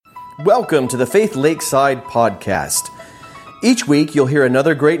Welcome to the Faith Lakeside Podcast. Each week you'll hear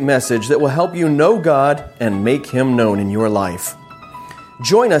another great message that will help you know God and make Him known in your life.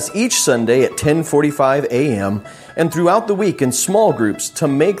 Join us each Sunday at 10:45 a.m. and throughout the week in small groups to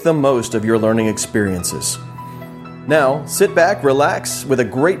make the most of your learning experiences. Now, sit back, relax with a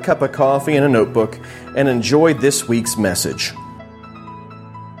great cup of coffee and a notebook, and enjoy this week's message.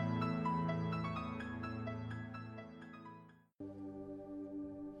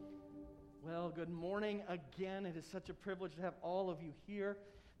 Good morning again. It is such a privilege to have all of you here.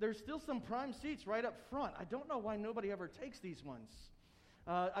 There's still some prime seats right up front. I don't know why nobody ever takes these ones.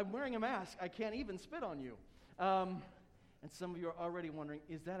 I'm wearing a mask. I can't even spit on you. And some of you are already wondering,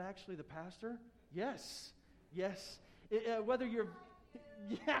 is that actually the pastor? Yes. Whether you're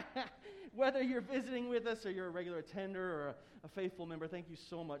visiting with us or you're a regular attender or a faithful member, thank you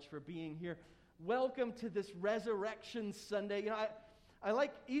so much for being here. Welcome to this Resurrection Sunday. I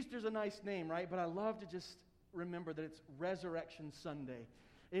like Easter's a nice name, right? But I love to just remember that it's Resurrection Sunday.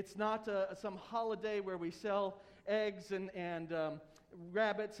 It's not some holiday where we sell eggs and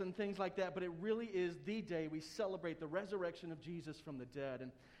rabbits and things like that, but it really is the day we celebrate the resurrection of Jesus from the dead.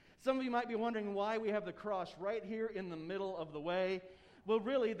 And some of you might be wondering why we have the cross right here in the middle of the way. Well,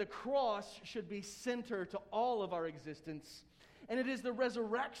 really, the cross should be center to all of our existence. And it is the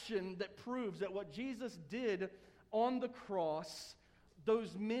resurrection that proves that what Jesus did on the cross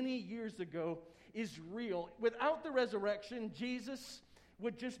those many years ago is real. Without the resurrection, Jesus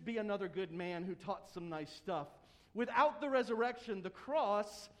would just be another good man who taught some nice stuff. Without the resurrection, the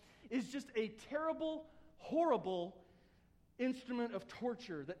cross is just a terrible, horrible instrument of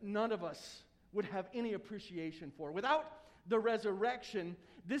torture that none of us would have any appreciation for. Without the resurrection,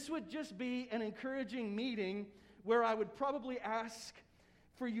 this would just be an encouraging meeting where I would probably ask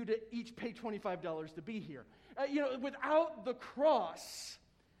for you to each pay $25 to be here. Without the cross,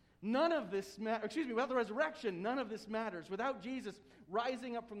 none of this matters. Without the resurrection, none of this matters. Without Jesus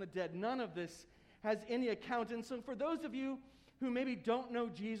rising up from the dead, none of this has any account. And so for those of you who maybe don't know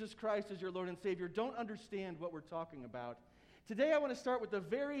Jesus Christ as your Lord and Savior, don't understand what we're talking about, today I want to start with the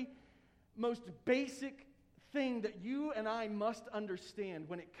very most basic thing that you and I must understand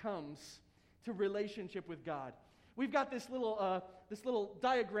when it comes to relationship with God. We've got this little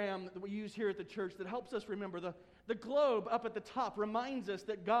diagram that we use here at the church that helps us remember. The globe up at the top reminds us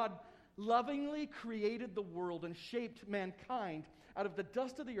that God lovingly created the world and shaped mankind out of the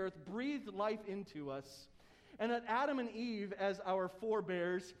dust of the earth, breathed life into us, and that Adam and Eve, as our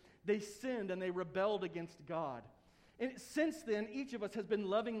forebears, they sinned and they rebelled against God. And since then, each of us has been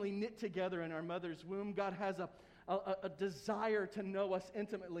lovingly knit together in our mother's womb. God has a desire to know us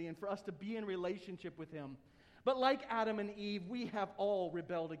intimately and for us to be in relationship with Him. But like Adam and Eve, we have all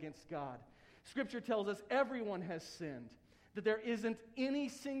rebelled against God. Scripture tells us everyone has sinned, that there isn't any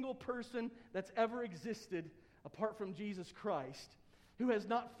single person that's ever existed apart from Jesus Christ who has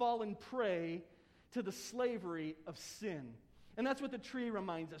not fallen prey to the slavery of sin. And that's what the tree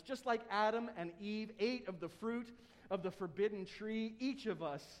reminds us. Just like Adam and Eve ate of the fruit of the forbidden tree, each of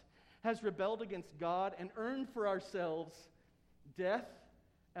us has rebelled against God and earned for ourselves death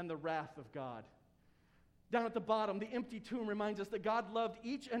and the wrath of God. Down at the bottom, the empty tomb reminds us that God loved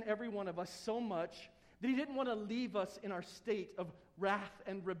each and every one of us so much that He didn't want to leave us in our state of wrath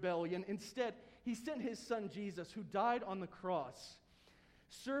and rebellion. Instead, He sent His Son Jesus, who died on the cross,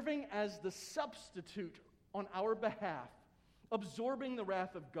 serving as the substitute on our behalf, absorbing the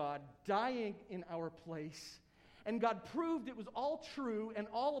wrath of God, dying in our place. And God proved it was all true and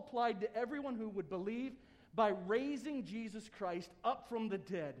all applied to everyone who would believe by raising Jesus Christ up from the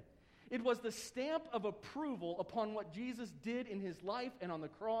dead. It was the stamp of approval upon what Jesus did in His life and on the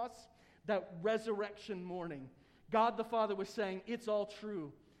cross that resurrection morning. God the Father was saying, it's all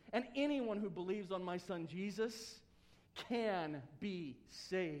true. And anyone who believes on my Son Jesus can be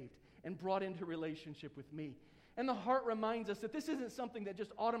saved and brought into relationship with me. And the heart reminds us that this isn't something that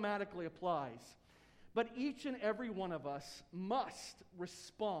just automatically applies, but each and every one of us must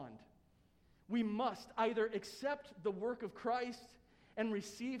respond. We must either accept the work of Christ and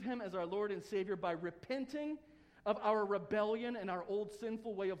receive Him as our Lord and Savior by repenting of our rebellion and our old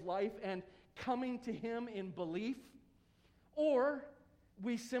sinful way of life and coming to Him in belief, or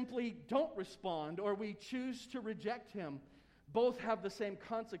we simply don't respond or we choose to reject Him. Both have the same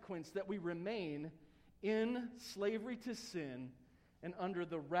consequence, that we remain in slavery to sin and under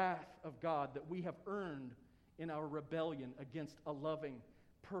the wrath of God that we have earned in our rebellion against a loving,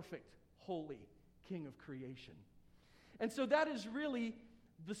 perfect, holy King of creation. And so that is really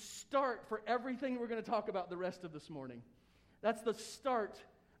the start for everything we're going to talk about the rest of this morning. That's the start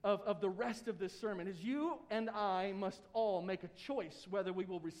of the rest of this sermon is you and I must all make a choice whether we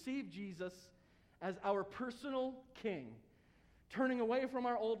will receive Jesus as our personal King, turning away from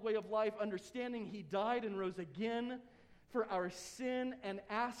our old way of life, understanding He died and rose again for our sin, and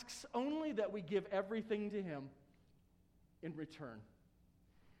asks only that we give everything to Him in return.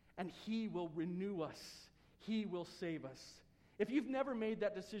 And He will renew us. He will save us. If you've never made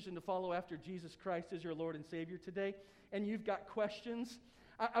that decision to follow after Jesus Christ as your Lord and Savior today, and you've got questions,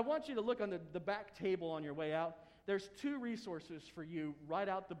 I want you to look on the back table on your way out. There's 2 resources for you right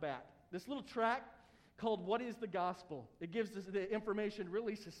out the bat. This little tract called What is the Gospel? It gives us the information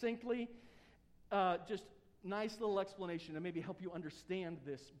really succinctly, just nice little explanation to maybe help you understand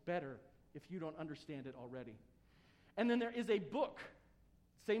this better if you don't understand it already. And then there is a book,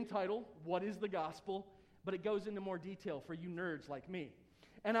 same title, What is the Gospel? But it goes into more detail for you nerds like me.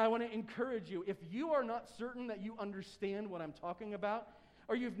 And I want to encourage you, if you are not certain that you understand what I'm talking about,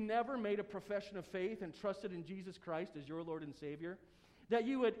 or you've never made a profession of faith and trusted in Jesus Christ as your Lord and Savior, that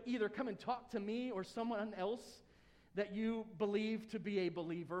you would either come and talk to me or someone else that you believe to be a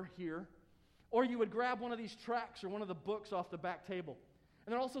believer here, or you would grab one of these tracts or one of the books off the back table.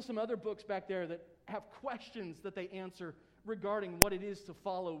 And there are also some other books back there that have questions that they answer regarding what it is to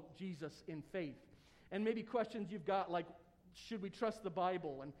follow Jesus in faith. And maybe questions you've got like, should we trust the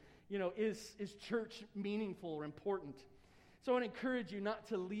Bible? And, is church meaningful or important? So I want to encourage you not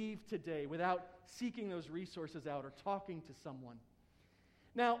to leave today without seeking those resources out or talking to someone.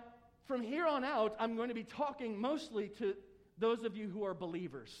 Now, from here on out, I'm going to be talking mostly to those of you who are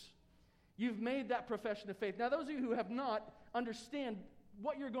believers. You've made that profession of faith. Now, those of you who have not, understand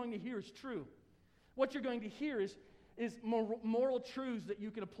what you're going to hear is true. What you're going to hear is moral truths that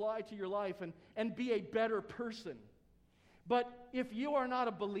you can apply to your life and be a better person. But if you are not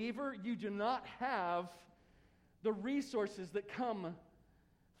a believer, you do not have the resources that come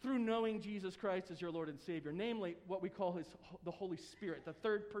through knowing Jesus Christ as your Lord and Savior, namely what we call the Holy Spirit, the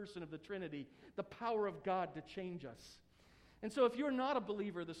third person of the Trinity, the power of God to change us. And so if you're not a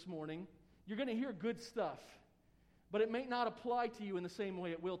believer this morning, you're going to hear good stuff, but it may not apply to you in the same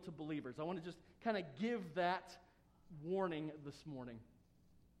way it will to believers. I want to just kind of give that warning this morning.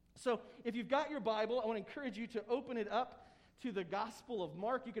 So if you've got your Bible, I want to encourage you to open it up to the Gospel of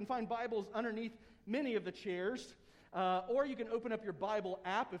Mark. You can find Bibles underneath many of the chairs, or you can open up your Bible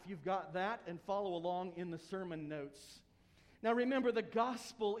app if you've got that and follow along in the sermon notes. Now remember, the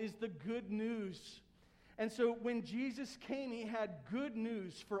gospel is the good news. And so when Jesus came, He had good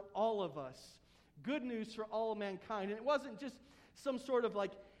news for all of us, good news for all of mankind. And it wasn't just some sort of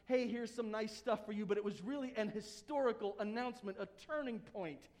like, hey, here's some nice stuff for you, but it was really an historical announcement, a turning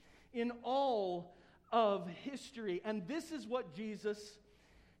point in all of history. And this is what Jesus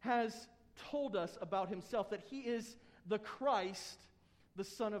has told us about Himself, that He is the Christ, the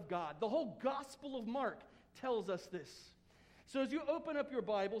Son of God. The whole Gospel of Mark tells us this. So as you open up your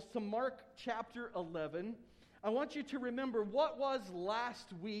Bibles to Mark chapter 11, I want you to remember what was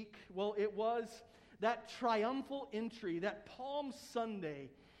last week. Well, it was that triumphal entry, that Palm Sunday,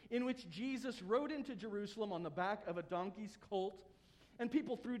 in which Jesus rode into Jerusalem on the back of a donkey's colt, and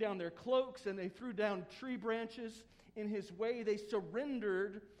people threw down their cloaks and they threw down tree branches in His way. They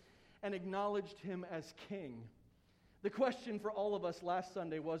surrendered and acknowledged Him as King. The question for all of us last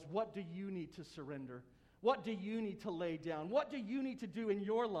Sunday was, what do you need to surrender? What do you need to lay down? What do you need to do in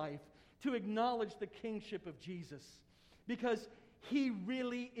your life to acknowledge the kingship of Jesus? Because He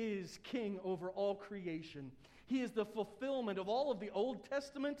really is King over all creation. He is the fulfillment of all of the Old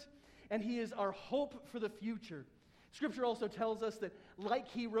Testament, and He is our hope for the future. Scripture also tells us that like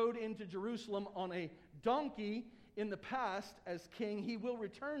He rode into Jerusalem on a donkey in the past as King, He will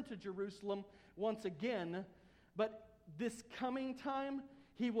return to Jerusalem once again, but this coming time,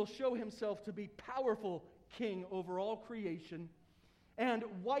 He will show Himself to be powerful King over all creation and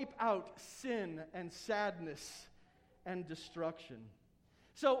wipe out sin and sadness and destruction.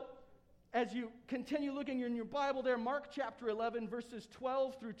 So, as you continue looking in your Bible there, Mark chapter 11, verses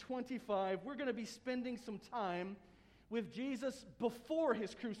 12 through 25, we're going to be spending some time with Jesus before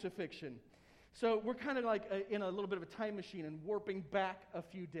His crucifixion. So we're kind of like in a little bit of a time machine and warping back a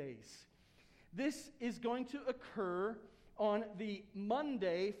few days. This is going to occur on the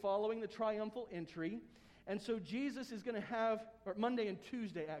Monday following the triumphal entry. And so Jesus is going to have, or Monday and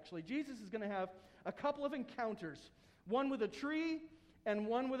Tuesday actually, Jesus is going to have a couple of encounters, one with a tree and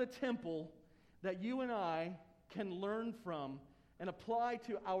one with a temple that you and I can learn from and apply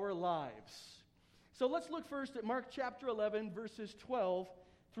to our lives. So let's look first at Mark chapter 11, verses 12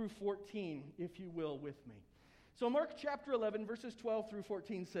 through 14, if you will, with me. So Mark chapter 11, verses 12 through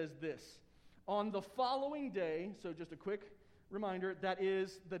 14 says this: On the following day, so just a quick reminder, that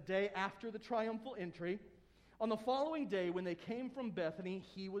is the day after the triumphal entry. On the following day, when they came from Bethany,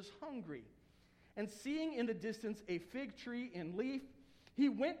 he was hungry. And seeing in the distance a fig tree in leaf, he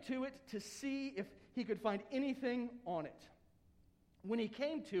went to it to see if he could find anything on it. When he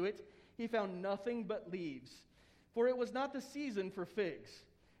came to it, he found nothing but leaves, for it was not the season for figs.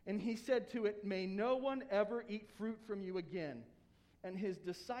 And he said to it, "May no one ever eat fruit from you again." And his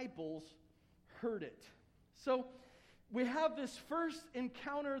disciples heard it. So we have this first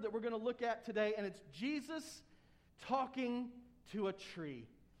encounter that we're going to look at today, and it's Jesus talking to a tree.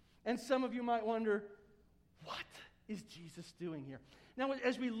 And some of you might wonder, what is Jesus doing here? Now,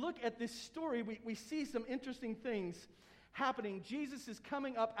 as we look at this story, we see some interesting things happening. Jesus is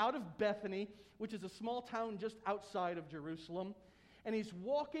coming up out of Bethany, which is a small town just outside of Jerusalem, and he's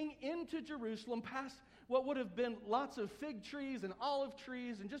walking into Jerusalem past what would have been lots of fig trees and olive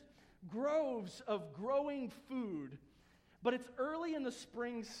trees and just groves of growing food. But it's early in the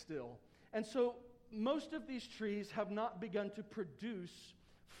spring still, and so most of these trees have not begun to produce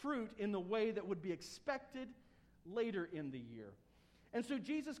fruit in the way that would be expected later in the year. And so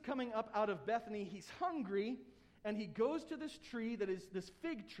Jesus coming up out of Bethany, he's hungry, and he goes to this tree that is this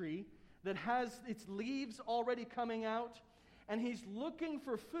fig tree that has its leaves already coming out, and he's looking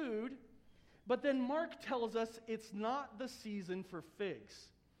for food. But then Mark tells us it's not the season for figs.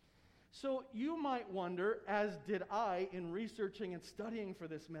 So you might wonder, as did I in researching and studying for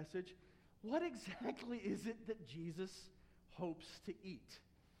this message, what exactly is it that Jesus hopes to eat?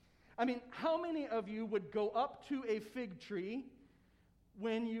 I mean, how many of you would go up to a fig tree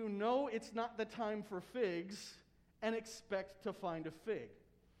when you know it's not the time for figs and expect to find a fig?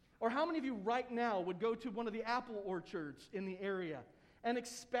 Or how many of you right now would go to one of the apple orchards in the area and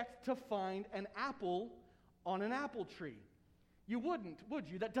expect to find an apple on an apple tree? You wouldn't, would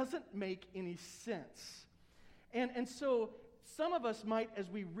you? That doesn't make any sense. And so some of us might, as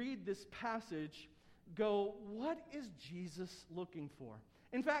we read this passage, go, what is Jesus looking for?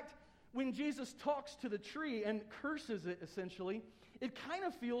 In fact, when Jesus talks to the tree and curses it, essentially, it kind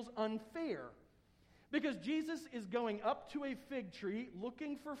of feels unfair. Because Jesus is going up to a fig tree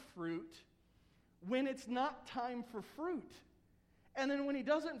looking for fruit when it's not time for fruit. And then when he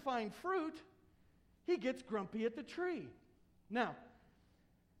doesn't find fruit, he gets grumpy at the tree. Now,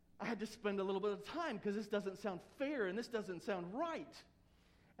 I had to spend a little bit of time because this doesn't sound fair and this doesn't sound right.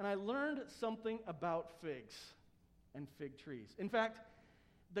 And I learned something about figs and fig trees. In fact,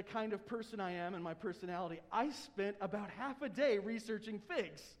 the kind of person I am and my personality, I spent about half a day researching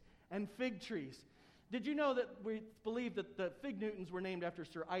figs and fig trees. Did you know that we believe that the fig Newtons were named after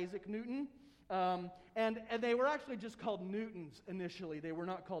Sir Isaac Newton? And they were actually just called Newtons initially. They were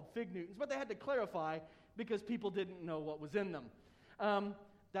not called fig Newtons, but they had to clarify because people didn't know what was in them.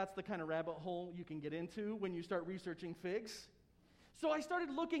 That's the kind of rabbit hole you can get into when you start researching figs. So I started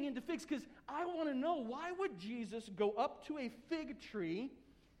looking into figs because I want to know, why would Jesus go up to a fig tree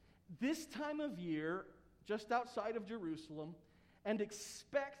this time of year just outside of Jerusalem and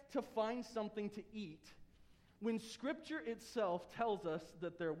expect to find something to eat when Scripture itself tells us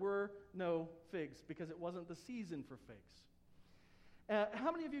that there were no figs because it wasn't the season for figs?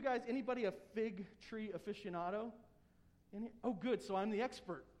 How many of you guys, anybody a fig tree aficionado? Oh, good, so I'm the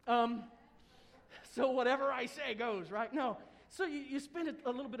expert. So whatever I say goes, right? No. So you spend a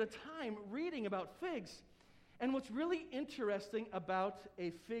little bit of time reading about figs. And what's really interesting about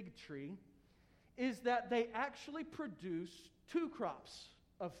a fig tree is that they actually produce two crops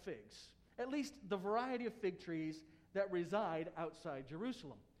of figs, at least the variety of fig trees that reside outside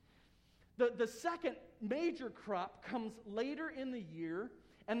Jerusalem. The second major crop comes later in the year,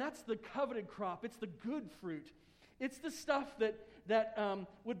 and that's the coveted crop. It's the good fruit. It's the stuff that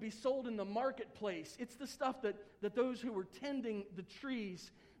would be sold in the marketplace. It's the stuff that those who were tending the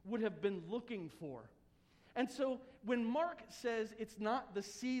trees would have been looking for. And so when Mark says it's not the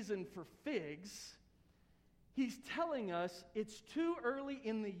season for figs, he's telling us it's too early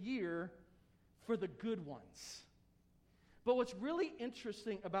in the year for the good ones. But what's really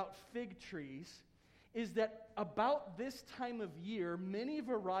interesting about fig trees is that about this time of year, many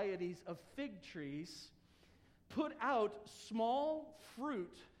varieties of fig trees put out small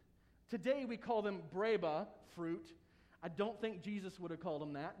fruit. Today we call them breba fruit. I don't think Jesus would have called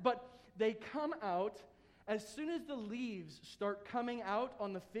them that. But they come out as soon as the leaves start coming out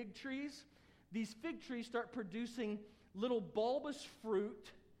on the fig trees. These fig trees start producing little bulbous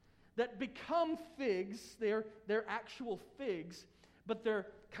fruit that become figs. They're actual figs, but they're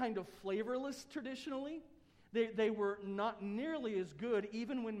kind of flavorless traditionally. They were not nearly as good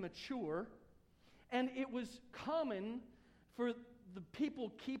even when mature. And it was common for the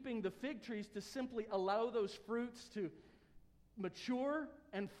people keeping the fig trees to simply allow those fruits to mature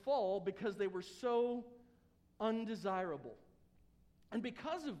and fall because they were so undesirable. And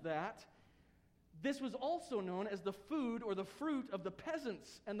because of that, this was also known as the food or the fruit of the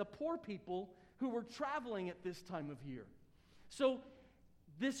peasants and the poor people who were traveling at this time of year. So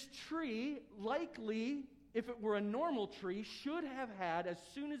this tree, likely, if it were a normal tree, should have had, as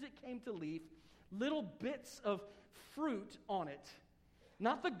soon as it came to leaf, little bits of fruit on it.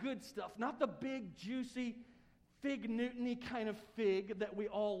 Not the good stuff, not the big, juicy, fig Newton-y kind of fig that we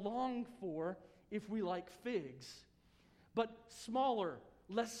all long for if we like figs, but smaller,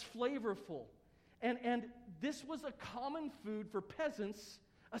 less flavorful. And this was a common food for peasants,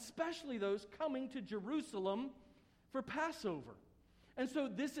 especially those coming to Jerusalem for Passover. And so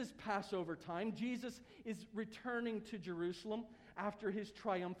this is Passover time. Jesus is returning to Jerusalem after his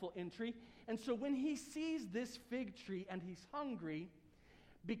triumphal entry. And so when he sees this fig tree and he's hungry,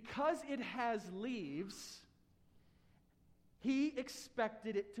 because it has leaves, he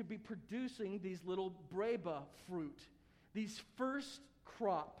expected it to be producing these little breba fruit, these first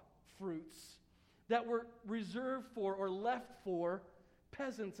crop fruits that were reserved for or left for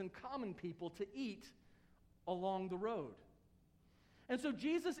peasants and common people to eat along the road. And so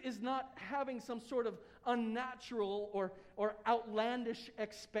Jesus is not having some sort of unnatural or outlandish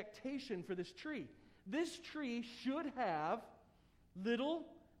expectation for this tree. This tree should have little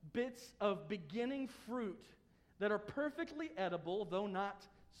bits of beginning fruit that are perfectly edible, though not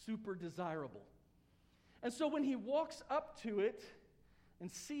super desirable. And so when he walks up to it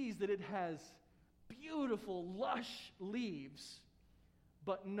and sees that it has beautiful, lush leaves,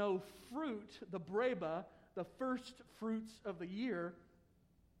 but no fruit, the breba, the first fruits of the year,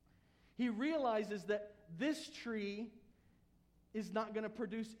 he realizes that this tree is not going to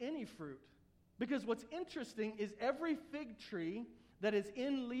produce any fruit. Because what's interesting is every fig tree that is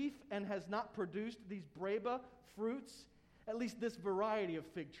in leaf and has not produced these breba fruits, at least this variety of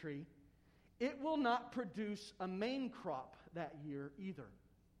fig tree, it will not produce a main crop that year either.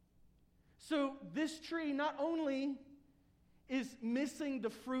 So this tree not only is missing the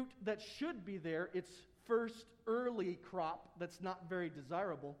fruit that should be there, its first early crop that's not very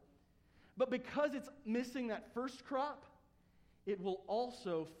desirable, but because it's missing that first crop, it will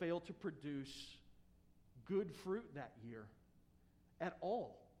also fail to produce good fruit that year at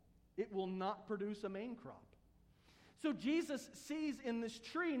all. It will not produce a main crop. So Jesus sees in this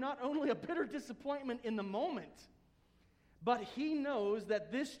tree not only a bitter disappointment in the moment, but he knows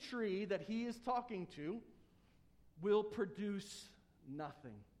that this tree that he is talking to will produce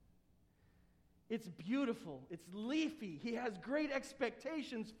nothing. It's beautiful. It's leafy. He has great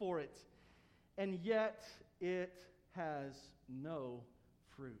expectations for it. And yet it has no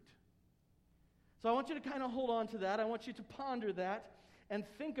fruit. So I want you to kind of hold on to that. I want you to ponder that and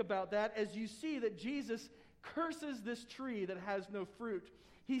think about that as you see that Jesus curses this tree that has no fruit.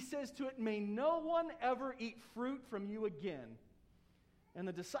 He says to it, "May no one ever eat fruit from you again." And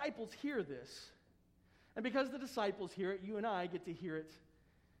the disciples hear this. And because the disciples hear it, you and I get to hear it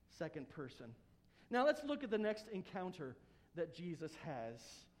second person. Now let's look at the next encounter that Jesus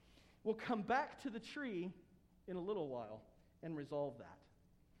has. We'll come back to the tree in a little while and resolve that.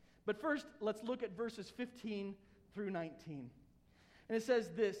 But first, let's look at verses 15 through 19. And it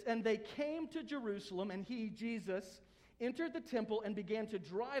says this, "And they came to Jerusalem, and he, Jesus, entered the temple and began to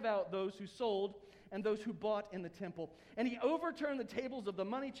drive out those who sold and those who bought in the temple. And he overturned the tables of the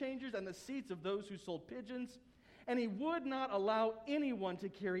money changers and the seats of those who sold pigeons. And he would not allow anyone to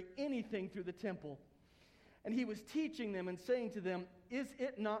carry anything through the temple. And he was teaching them and saying to them, 'Is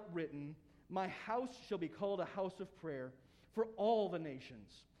it not written, my house shall be called a house of prayer for all the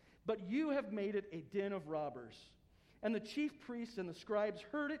nations? But you have made it a den of robbers.' And the chief priests and the scribes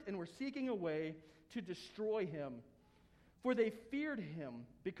heard it and were seeking a way to destroy him. For they feared him,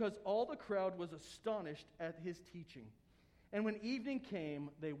 because all the crowd was astonished at his teaching. And when evening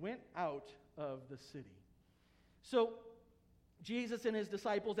came, they went out of the city." So Jesus and his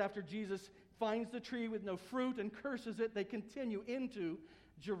disciples, after Jesus finds the tree with no fruit and curses it, they continue into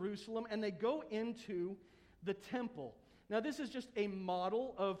Jerusalem and they go into the temple. Now this is just a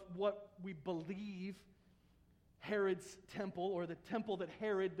model of what we believe Herod's temple, or the temple that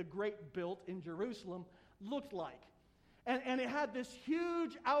Herod the Great built in Jerusalem, looked like. And it had this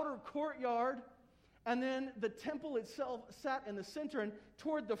huge outer courtyard, and then the temple itself sat in the center. And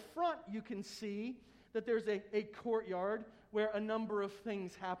toward the front, you can see that there's a courtyard where a number of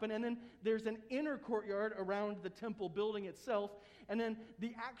things happen. And then there's an inner courtyard around the temple building itself. And then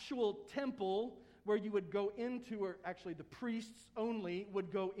the actual temple where you would go into, or actually the priests only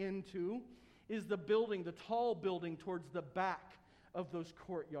would go into, is the building, the tall building towards the back of those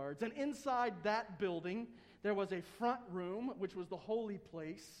courtyards. And inside that building, There was a front room, which was the holy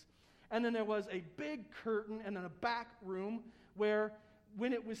place. And then there was a big curtain and then a back room where,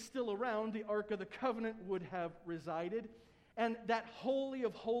 when it was still around, the Ark of the Covenant would have resided. And that Holy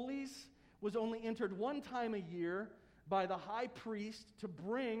of Holies was only entered one time a year by the high priest to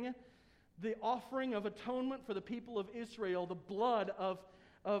bring the offering of atonement for the people of Israel, the blood of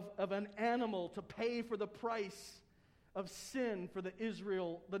an animal to pay for the price of sin for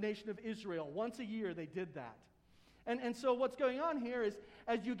the nation of Israel. Once a year they did that. And so what's going on here is,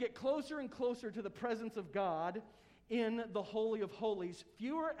 as you get closer and closer to the presence of God in the Holy of Holies,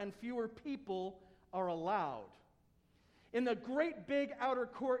 fewer and fewer people are allowed. In the great big outer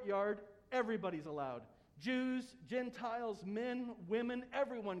courtyard, everybody's allowed. Jews, Gentiles, men, women,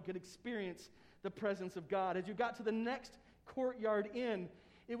 everyone could experience the presence of God. As you got to the next courtyard in,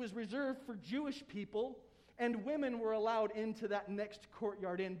 it was reserved for Jewish people, and women were allowed into that next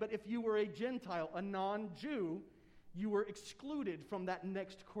courtyard in. But if you were a Gentile, a non-Jew, you were excluded from that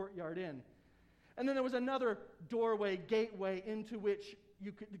next courtyard in. And then there was another doorway, gateway, into which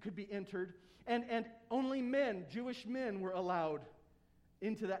you could be entered. And only men, Jewish men, were allowed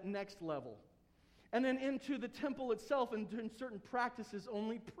into that next level. And then into the temple itself, and in certain practices,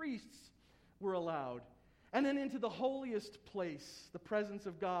 only priests were allowed. And then into the holiest place, the presence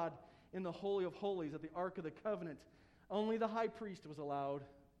of God in the Holy of Holies at the Ark of the Covenant, only the high priest was allowed,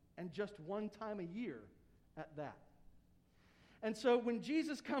 and just one time a year at that. And so when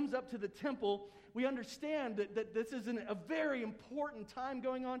Jesus comes up to the temple, we understand that this is a very important time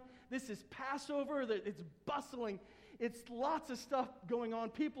going on. This is Passover, that it's bustling. It's lots of stuff going on.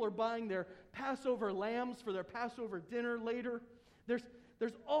 People are buying their Passover lambs for their Passover dinner later. There's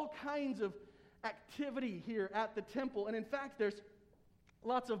all kinds of activity here at the temple. And in fact, there's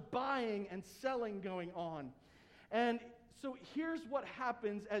lots of buying and selling going on. And so here's what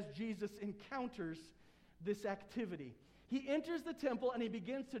happens as Jesus encounters this activity. He enters the temple and he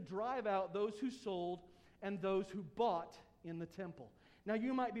begins to drive out those who sold and those who bought in the temple. Now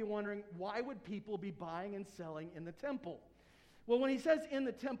you might be wondering, why would people be buying and selling in the temple? Well, when he says in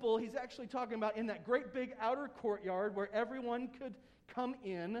the temple, he's actually talking about in that great big outer courtyard where everyone could come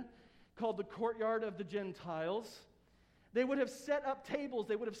in, called the courtyard of the Gentiles. They would have set up tables,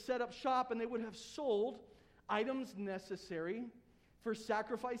 they would have set up shop, and they would have sold items necessary for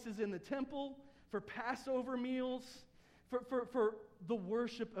sacrifices in the temple, for Passover meals, for the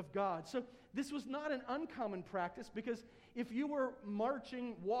worship of God. So this was not an uncommon practice, because if you were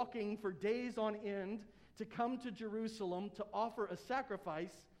walking for days on end to come to Jerusalem to offer a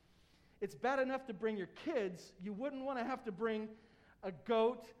sacrifice, it's bad enough to bring your kids. You wouldn't want to have to bring a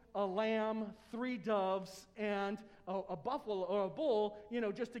goat, a lamb, 3 doves, and a buffalo or a bull,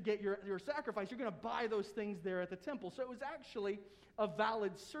 just to get your sacrifice. You're going to buy those things there at the temple. So it was actually a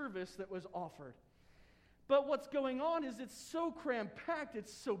valid service that was offered. But what's going on is it's so cram-packed,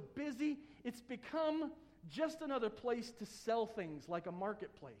 it's so busy, it's become just another place to sell things, like a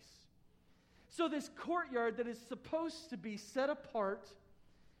marketplace. So this courtyard that is supposed to be set apart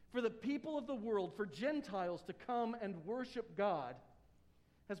for the people of the world, for Gentiles to come and worship God,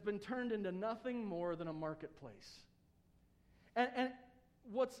 has been turned into nothing more than a marketplace. And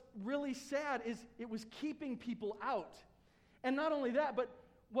what's really sad is it was keeping people out. And not only that, but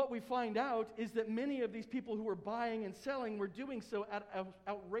what we find out is that many of these people who were buying and selling were doing so at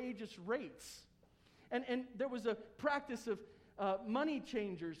outrageous rates. And there was a practice of money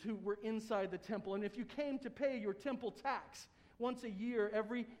changers who were inside the temple. And if you came to pay your temple tax, once a year,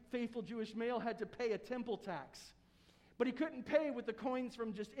 every faithful Jewish male had to pay a temple tax. But he couldn't pay with the coins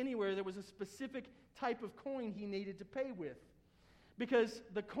from just anywhere. There was a specific type of coin he needed to pay with. Because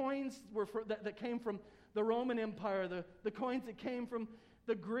the coins were that came from the Roman Empire, the coins that came from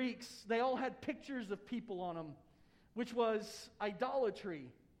the Greeks, they all had pictures of people on them, which was idolatry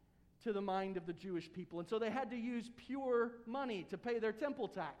to the mind of the Jewish people. And so they had to use pure money to pay their temple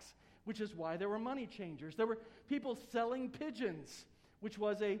tax, which is why there were money changers. There were people selling pigeons, which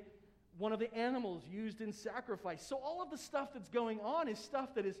was one of the animals used in sacrifice. So all of the stuff that's going on is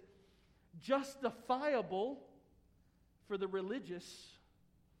stuff that is justifiable for the religious,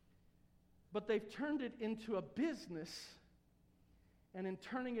 but they've turned it into a business. And in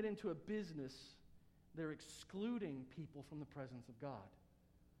turning it into a business, they're excluding people from the presence of God.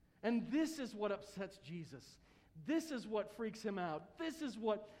 And this is what upsets Jesus. This is what freaks him out. This is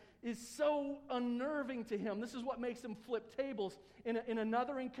what is so unnerving to him. This is what makes him flip tables. In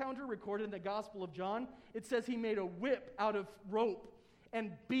another encounter recorded in the Gospel of John, it says he made a whip out of rope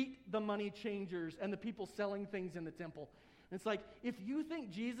and beat the money changers and the people selling things in the temple. And it's like, if you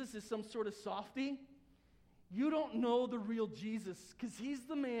think Jesus is some sort of softy, you don't know the real Jesus, because he's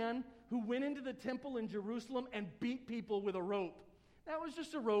the man who went into the temple in Jerusalem and beat people with a rope. That was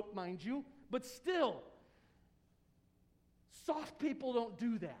just a rope, mind you, but still, soft people don't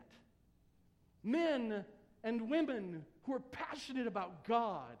do that. Men and women who are passionate about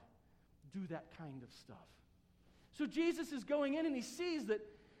God do that kind of stuff. So Jesus is going in and he sees that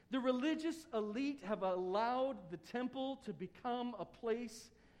the religious elite have allowed the temple to become a place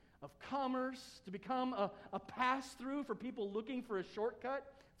of commerce, to become a pass-through for people looking for a shortcut.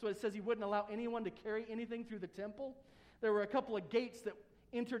 So it says he wouldn't allow anyone to carry anything through the temple. There were a couple of gates that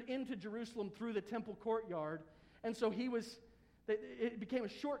entered into Jerusalem through the temple courtyard. And so it became a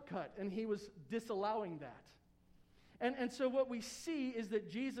shortcut, and he was disallowing that. And so what we see is that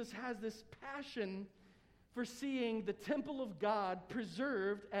Jesus has this passion for seeing the temple of God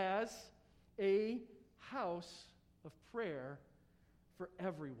preserved as a house of prayer for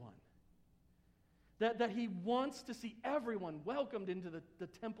everyone. That he wants to see everyone welcomed into the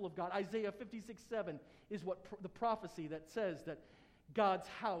temple of God. Isaiah 56:7 is what the prophecy that says that God's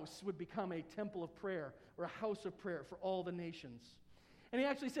house would become a temple of prayer or a house of prayer for all the nations. And he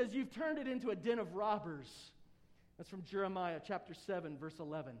actually says, you've turned it into a den of robbers. That's from Jeremiah chapter 7, verse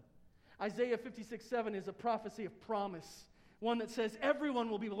 11. Isaiah 56:7 is a prophecy of promise, one that says everyone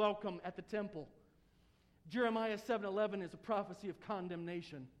will be welcome at the temple. Jeremiah 7:11 is a prophecy of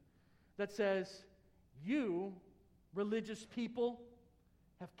condemnation that says, you, religious people,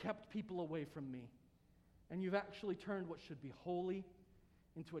 have kept people away from me, and you've actually turned what should be holy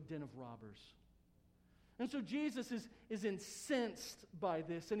into a den of robbers. And so Jesus is incensed by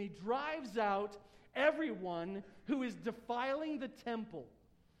this, and he drives out everyone who is defiling the temple,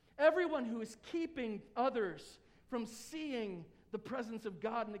 everyone who is keeping others from seeing the presence of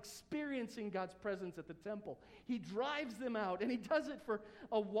God and experiencing God's presence at the temple. He drives them out, and he does it for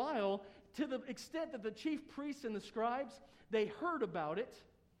a while, to the extent that the chief priests and the scribes, they heard about it,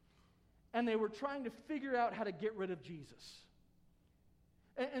 and they were trying to figure out how to get rid of Jesus.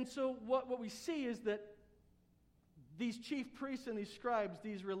 And so what we see is that these chief priests and these scribes,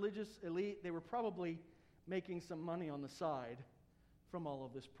 these religious elite, they were probably making some money on the side from all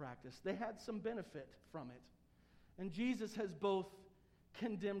of this practice. They had some benefit from it. And Jesus has both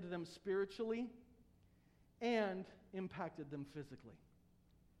condemned them spiritually and impacted them physically.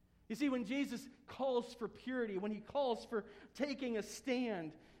 You see, when Jesus calls for purity, when he calls for taking a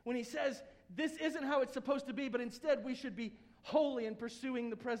stand, when he says, this isn't how it's supposed to be, but instead we should be holy and pursuing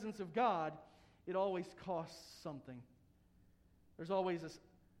the presence of God, it always costs something. There's always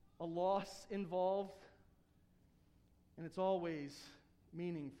a loss involved, and it's always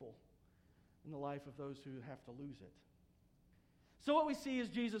meaningful in the life of those who have to lose it. So what we see is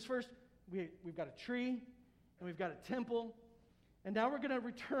Jesus first, we've got a tree, and we've got a temple, and now we're going to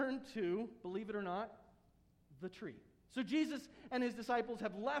return to, believe it or not, the tree. So Jesus and his disciples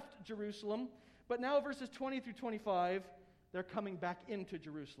have left Jerusalem, but now verses 20 through 25, they're coming back into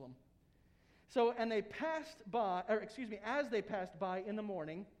Jerusalem. So, and they passed by, as they passed by in the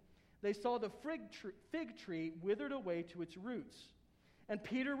morning, they saw the fig tree withered away to its roots. And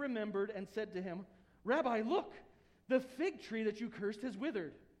Peter remembered and said to him, Rabbi, look, the fig tree that you cursed has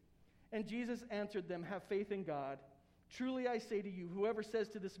withered. And Jesus answered them, have faith in God. Truly I say to you, whoever says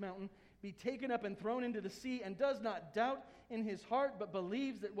to this mountain, be taken up and thrown into the sea, and does not doubt in his heart, but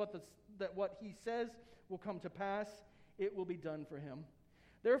believes that what he says will come to pass, it will be done for him.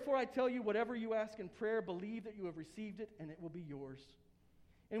 Therefore I tell you, whatever you ask in prayer, believe that you have received it, and it will be yours.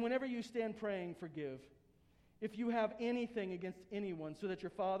 And whenever you stand praying, forgive, if you have anything against anyone, so that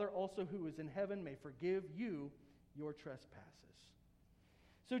your Father also who is in heaven may forgive you your trespasses.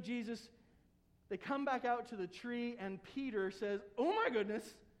 So Jesus, they come back out to the tree, and Peter says, oh my goodness,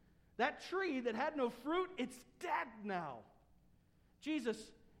 that tree that had no fruit, it's dead now. Jesus,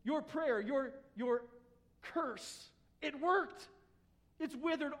 your prayer, your curse, it worked. It's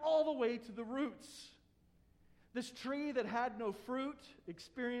withered all the way to the roots. This tree that had no fruit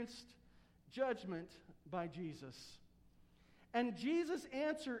experienced judgment by Jesus. And Jesus'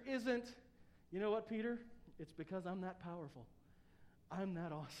 answer isn't, you know what, Peter? It's because I'm that powerful. I'm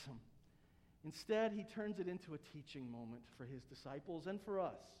that awesome. Instead, he turns it into a teaching moment for his disciples and for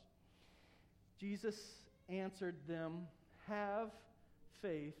us. Jesus answered them, have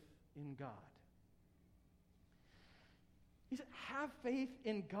faith in God. He said, have faith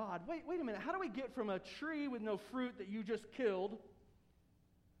in God. Wait a minute. How do we get from a tree with no fruit that you just killed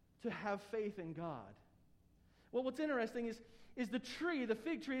to have faith in God? Well, what's interesting is the tree, the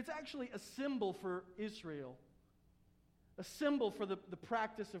fig tree, it's actually a symbol for Israel. A symbol for the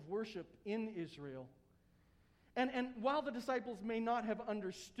practice of worship in Israel. And while the disciples may not have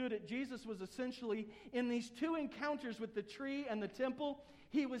understood it, Jesus was essentially, in these two encounters with the tree and the temple,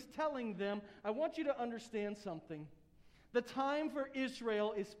 he was telling them, I want you to understand something. The time for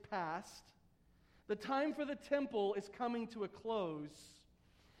Israel is past. The time for the temple is coming to a close.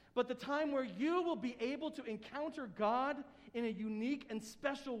 But the time where you will be able to encounter God in a unique and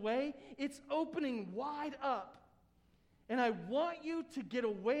special way, it's opening wide up. And I want you to get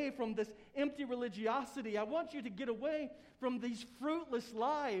away from this empty religiosity. I want you to get away from these fruitless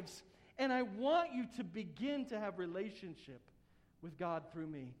lives. And I want you to begin to have relationship with God through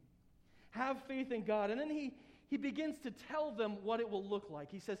me. Have faith in God. And then he begins to tell them what it will look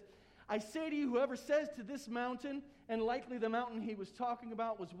like. He says, I say to you, whoever says to this mountain, and likely the mountain he was talking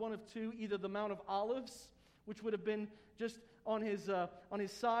about was one of two, either the Mount of Olives, which would have been just on his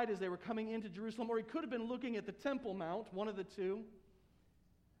side as they were coming into Jerusalem, or he could have been looking at the Temple Mount, one of the two.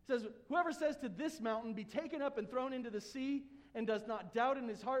 It says, whoever says to this mountain, be taken up and thrown into the sea, and does not doubt in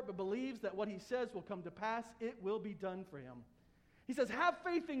his heart, but believes that what he says will come to pass, it will be done for him. He says, have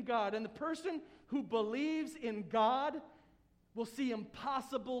faith in God, and the person who believes in God will see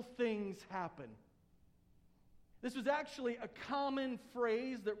impossible things happen. This was actually a common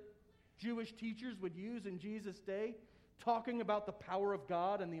phrase that Jewish teachers would use in Jesus' day, talking about the power of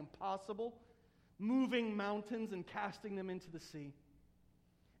God and the impossible, moving mountains and casting them into the sea.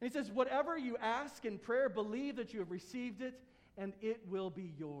 And he says, whatever you ask in prayer, believe that you have received it, and it will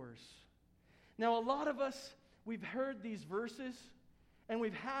be yours. Now, a lot of us, we've heard these verses, and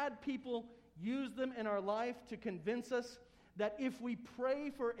we've had people use them in our life to convince us that if we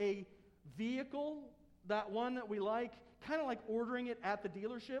pray for a vehicle, that one that we like, kind of like ordering it at the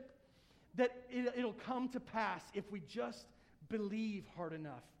dealership, that it'll come to pass if we just believe hard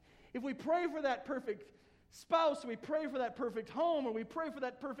enough. If we pray for that perfect spouse, or we pray for that perfect home, or we pray for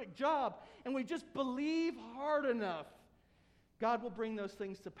that perfect job, and we just believe hard enough, God will bring those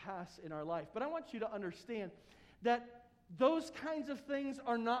things to pass in our life. But I want you to understand that those kinds of things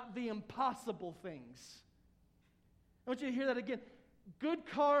are not the impossible things. I want you to hear that again. Good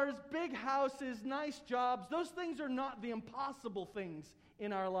cars, big houses, nice jobs, those things are not the impossible things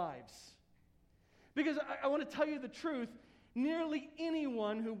in our lives. Because I want to tell you the truth, nearly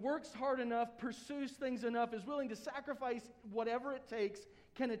anyone who works hard enough, pursues things enough, is willing to sacrifice whatever it takes,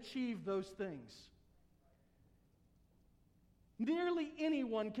 can achieve those things. Nearly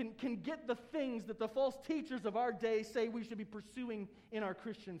anyone can get the things that the false teachers of our day say we should be pursuing in our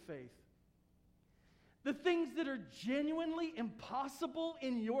Christian faith. The things that are genuinely impossible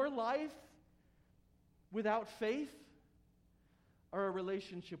in your life without faith are a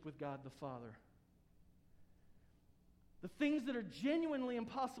relationship with God the Father. The things that are genuinely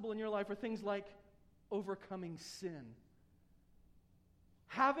impossible in your life are things like overcoming sin,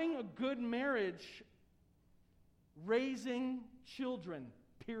 having a good marriage, raising children,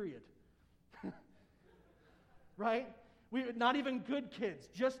 period. Right? Not even good kids,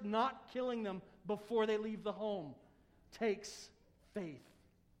 just not killing them before they leave the home takes faith.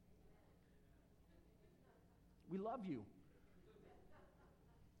 We love you.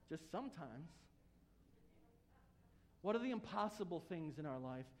 Just sometimes. What are the impossible things in our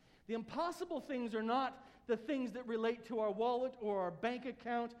life? The impossible things are not the things that relate to our wallet or our bank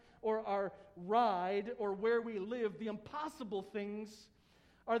account or our ride or where we live. The impossible things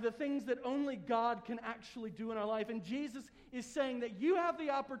are the things that only God can actually do in our life. And Jesus is saying that you have the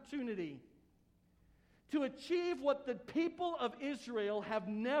opportunity to achieve what the people of Israel have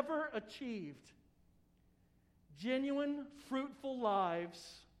never achieved. Genuine, fruitful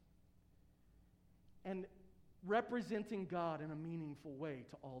lives and representing God in a meaningful way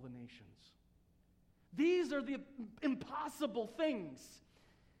to all the nations. These are the impossible things.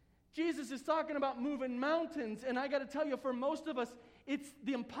 Jesus is talking about moving mountains, and I got to tell you, for most of us, it's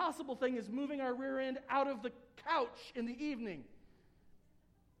the impossible thing is moving our rear end out of the couch in the evening.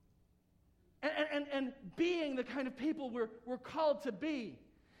 And being the kind of people we're called to be.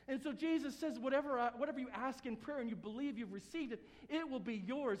 And so Jesus says, whatever you ask in prayer and you believe you've received it, it will be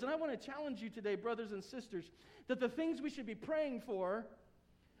yours. And I want to challenge you today, brothers and sisters, that the things we should be praying for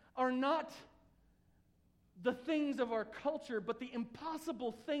are not the things of our culture, but the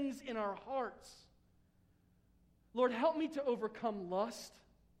impossible things in our hearts. Lord, help me to overcome lust.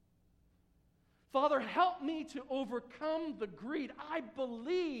 Father, help me to overcome the greed. I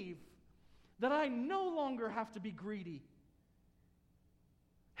believe that I no longer have to be greedy.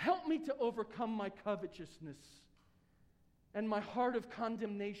 Help me to overcome my covetousness and my heart of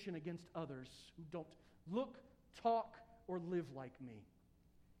condemnation against others who don't look, talk, or live like me.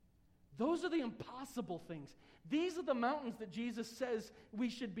 Those are the impossible things. These are the mountains that Jesus says we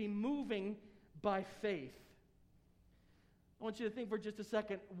should be moving by faith. I want you to think for just a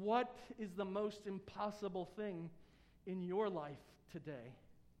second, what is the most impossible thing in your life today?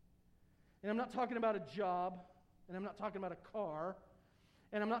 And I'm not talking about a job, and I'm not talking about a car,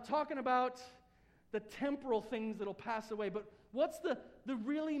 and I'm not talking about the temporal things that'll pass away, but what's the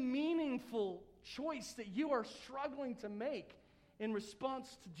really meaningful choice that you are struggling to make in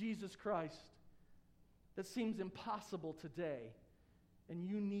response to Jesus Christ that seems impossible today, and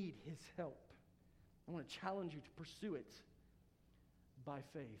you need His help? I want to challenge you to pursue it by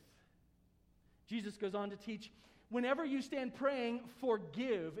faith. Jesus goes on to teach, whenever you stand praying,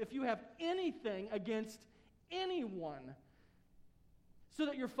 forgive if you have anything against anyone, so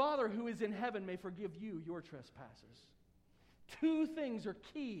that your Father who is in heaven may forgive you your trespasses. Two things are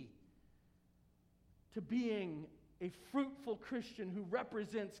key to being a fruitful Christian who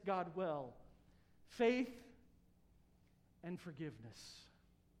represents God well: faith and forgiveness.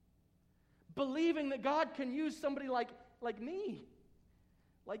 Believing that God can use somebody like me,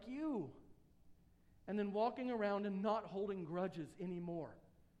 like you, and then walking around and not holding grudges anymore.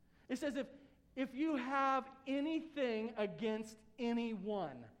 It says if you have anything against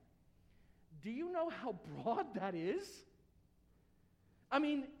anyone, do you know how broad that is? I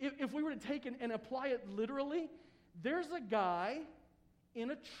mean, if we were to take and apply it literally, there's a guy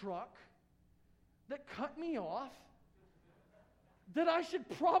in a truck that cut me off that I should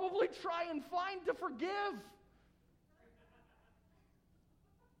probably try and find to forgive.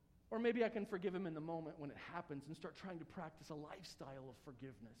 Or maybe I can forgive him in the moment when it happens and start trying to practice a lifestyle of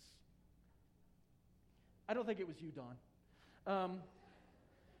forgiveness. I don't think it was you, Don.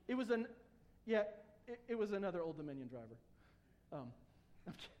 It was another Old Dominion driver.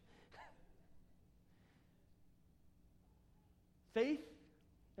 I'm kidding. Faith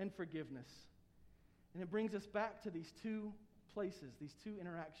and forgiveness. And it brings us back to these two places, these two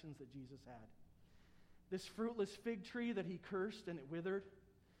interactions that Jesus had. This fruitless fig tree that He cursed and it withered,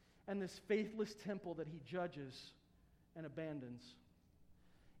 and this faithless temple that He judges and abandons.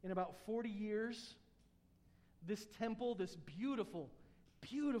 In about 40 years, this temple, this beautiful,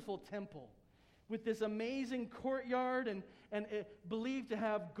 beautiful temple, with this amazing courtyard and believed to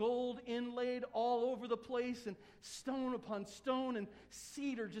have gold inlaid all over the place, and stone upon stone, and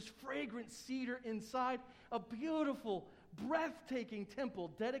cedar, just fragrant cedar inside. A beautiful, breathtaking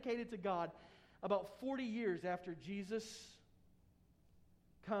temple dedicated to God. About 40 years after Jesus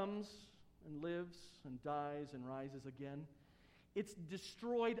comes and lives and dies and rises again, it's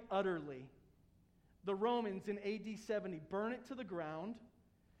destroyed utterly. The Romans in AD 70 burn it to the ground.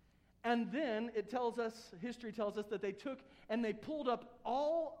 And then history tells us that they took and they pulled up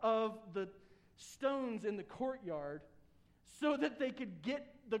all of the stones in the courtyard so that they could get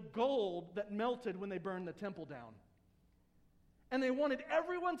the gold that melted when they burned the temple down. And they wanted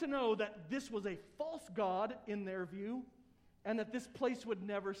everyone to know that this was a false god in their view, and that this place would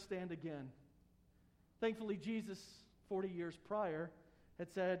never stand again. Thankfully, Jesus, 40 years prior,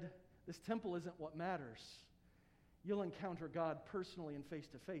 had said, this temple isn't what matters. You'll encounter God personally and face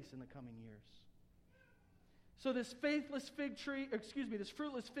to face in the coming years. So this fruitless fig tree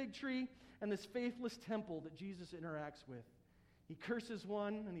and this faithless temple that Jesus interacts with, He curses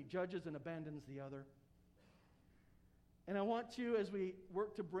one and He judges and abandons the other. And I want you, as we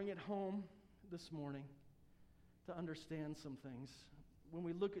work to bring it home this morning, to understand some things. When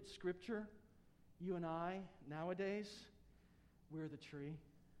we look at Scripture, you and I, nowadays, we're the tree.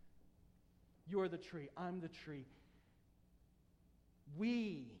 You're the tree. I'm the tree.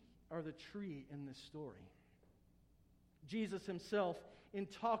 We are the tree in this story. Jesus Himself, in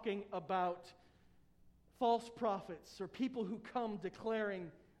talking about false prophets or people who come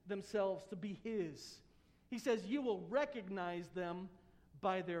declaring themselves to be His, He says, you will recognize them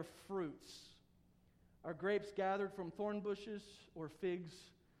by their fruits. Are grapes gathered from thorn bushes or figs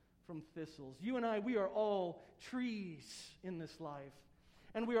from thistles? You and I, we are all trees in this life.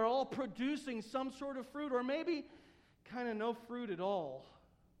 And we are all producing some sort of fruit, or maybe kind of no fruit at all.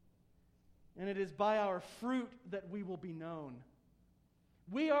 And it is by our fruit that we will be known.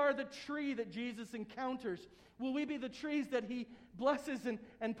 We are the tree that Jesus encounters. Will we be the trees that He blesses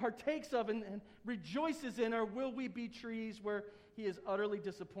and partakes of and rejoices in, or will we be trees where He is utterly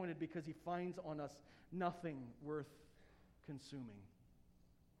disappointed because He finds on us nothing worth consuming?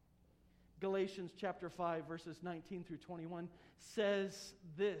 Galatians chapter 5, verses 19 through 21 says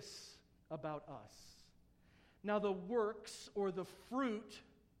this about us. Now the works or the fruit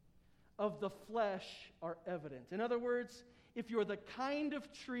of the flesh are evident. In other words, if you're the kind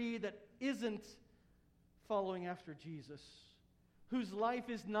of tree that isn't following after Jesus, whose life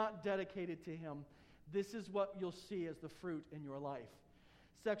is not dedicated to Him, this is what you'll see as the fruit in your life.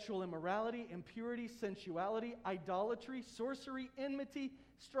 sexual immorality, impurity, sensuality, idolatry, sorcery, enmity,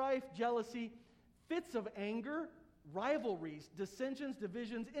 strife, jealousy, fits of anger, rivalries, dissensions,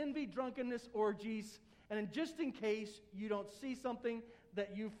 divisions, envy, drunkenness, orgies. And just in case you don't see something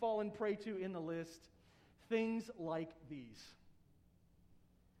that you've fallen prey to in the list, things like these.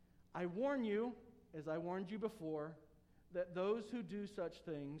 I warn you, as I warned you before, that those who do such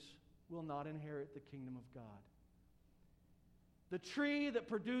things will not inherit the kingdom of God. The tree that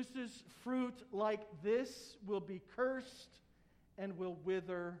produces fruit like this will be cursed and will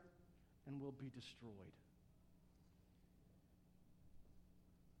wither and will be destroyed.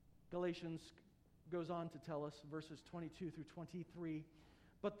 Galatians goes on to tell us, verses 22 through 23,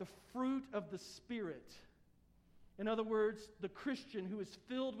 but the fruit of the Spirit, in other words, the Christian who is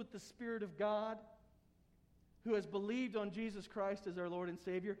filled with the Spirit of God, who has believed on Jesus Christ as our Lord and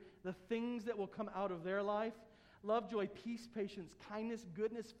Savior, the things that will come out of their life: love, joy, peace, patience, kindness,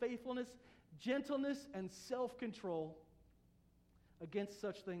 goodness, faithfulness, gentleness, and self-control. Against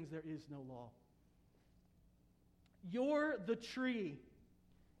such things there is no law. You're the tree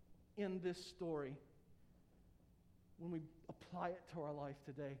in this story. When we apply it to our life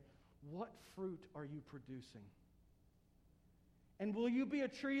today, what fruit are you producing? And will you be a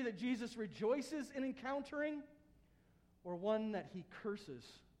tree that Jesus rejoices in encountering, or one that he curses,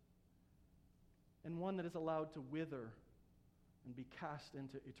 and one that is allowed to wither and be cast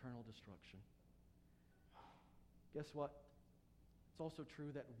into eternal destruction? Guess what? It's also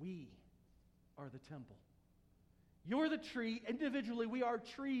true that we are the temple. You're the tree. Individually, we are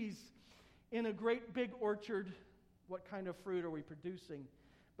trees in a great big orchard. What kind of fruit are we producing?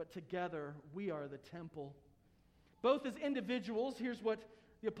 But together, we are the temple. Both as individuals, here's what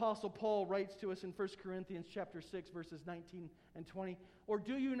the Apostle Paul writes to us in 1 Corinthians chapter 6, verses 19 and 20. Or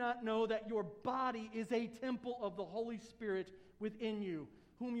do you not know that your body is a temple of the Holy Spirit within you,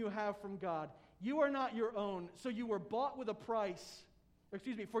 whom you have from God? You are not your own, so you were bought with a price.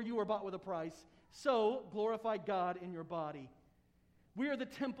 For you were bought with a price. So glorify God in your body. We are the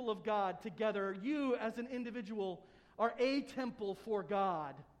temple of God together. You, as an individual, are a temple for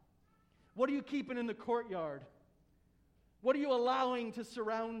God. What are you keeping in the courtyard? What are you allowing to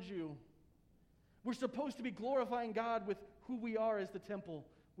surround you? We're supposed to be glorifying God with who we are as the temple,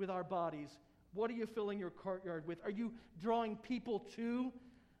 with our bodies. What are you filling your courtyard with? Are you drawing people to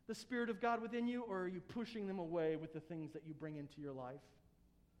the Spirit of God within you, or are you pushing them away with the things that you bring into your life?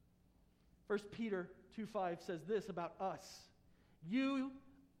 1 Peter 2:5 says this about us. You,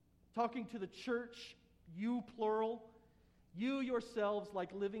 talking to the church, you plural, you yourselves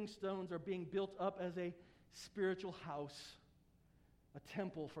like living stones are being built up as a spiritual house, a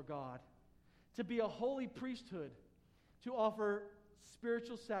temple for God, to be a holy priesthood, to offer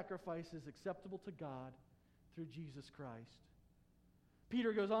spiritual sacrifices acceptable to God through Jesus Christ.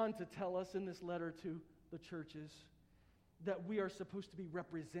 Peter goes on to tell us in this letter to the churches that we are supposed to be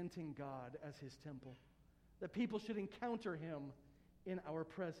representing God as his temple, that people should encounter him in our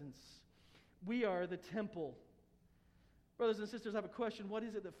presence. We are the temple. Brothers and sisters, I have a question. What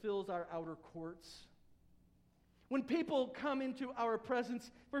is it that fills our outer courts? When people come into our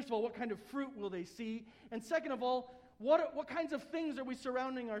presence, first of all, what kind of fruit will they see? And second of all, what kinds of things are we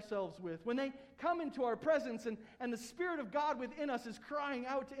surrounding ourselves with? When they come into our presence and the Spirit of God within us is crying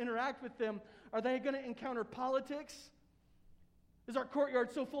out to interact with them, are they going to encounter politics? Is our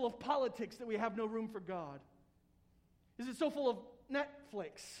courtyard so full of politics that we have no room for God? Is it so full of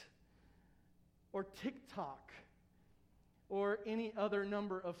Netflix or TikTok or any other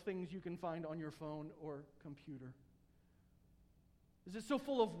number of things you can find on your phone or computer? Is it so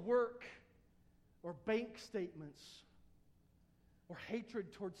full of work or bank statements or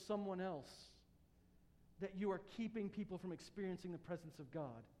hatred towards someone else that you are keeping people from experiencing the presence of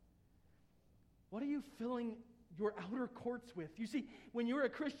God? What are you filling your outer courts with? You see, when you're a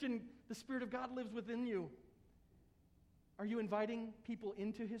Christian, the Spirit of God lives within you. Are you inviting people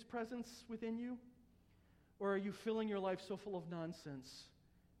into his presence within you? Or are you filling your life so full of nonsense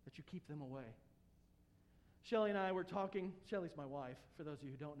that you keep them away? Shelly and I were talking. Shelly's my wife, for those of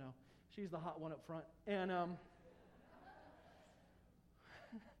you who don't know. She's the hot one up front. And,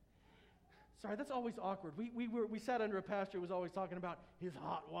 sorry, that's always awkward. We sat under a pastor who was always talking about his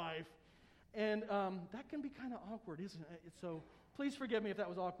hot wife. And that can be kind of awkward, isn't it? So please forgive me if that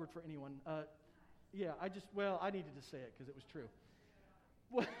was awkward for anyone. I needed to say it because it was true.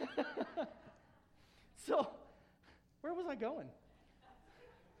 So, where was I going?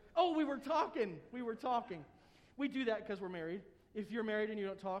 Oh, we were talking. We do that because we're married. If you're married and you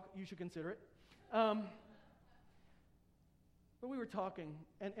don't talk, you should consider it. But we were talking,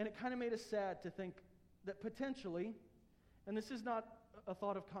 and it kind of made us sad to think that potentially, and this is not a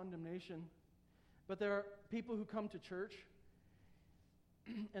thought of condemnation, but there are people who come to church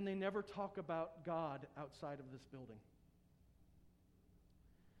and they never talk about God outside of this building.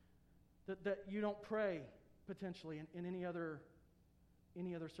 That you don't pray potentially in any other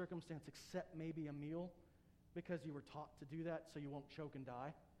circumstance except maybe a meal, because you were taught to do that so you won't choke and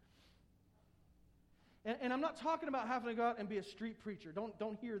die. And I'm not talking about having to go out and be a street preacher.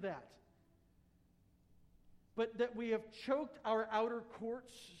 Don't hear that. But that we have choked our outer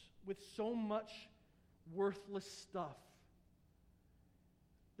courts with so much worthless stuff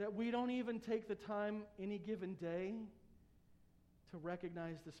that we don't even take the time any given day to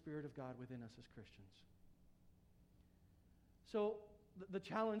recognize the Spirit of God within us as Christians. So the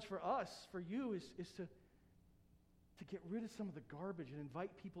challenge for us, for you, is to get rid of some of the garbage and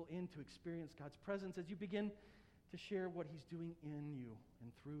invite people in to experience God's presence as you begin to share what He's doing in you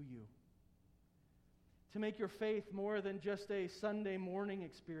and through you. To make your faith more than just a Sunday morning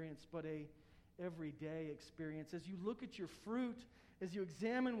experience, but a everyday experience. As you look at your fruit, as you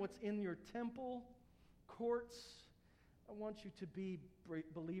examine what's in your temple courts, I want you to be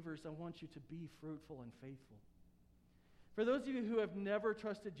believers. I want you to be fruitful and faithful. For those of you who have never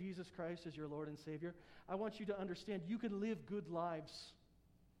trusted Jesus Christ as your Lord and Savior, I want you to understand you can live good lives.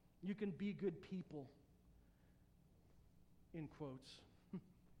 You can be good people, in quotes.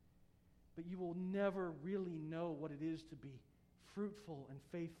 But you will never really know what it is to be fruitful and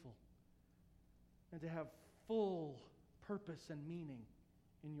faithful and to have full purpose and meaning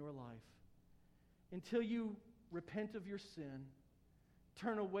in your life until you repent of your sin,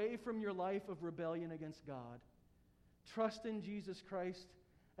 turn away from your life of rebellion against God, trust in Jesus Christ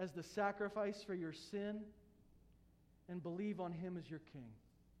as the sacrifice for your sin, and believe on Him as your King.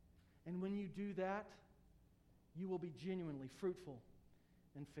 And when you do that, you will be genuinely fruitful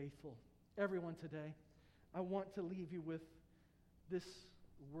and faithful. Everyone today, I want to leave you with this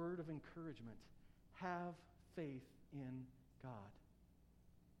word of encouragement. Have faith in God.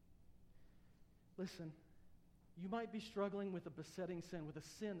 Listen, you might be struggling with a besetting sin, with a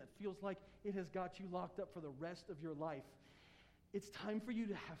sin that feels like it has got you locked up for the rest of your life. It's time for you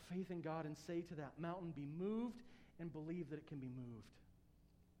to have faith in God and say to that mountain, be moved, and believe that it can be moved.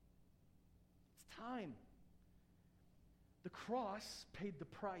 It's time. The cross paid the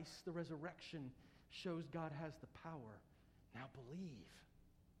price. The resurrection shows God has the power. Now believe.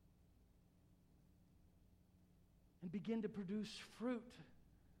 And begin to produce fruit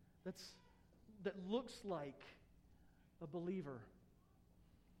that looks like a believer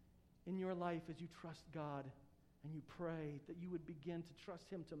in your life as you trust God and you pray that you would begin to trust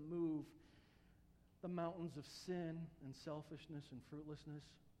Him to move the mountains of sin and selfishness and fruitlessness.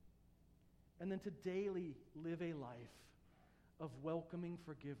 And then to daily live a life of welcoming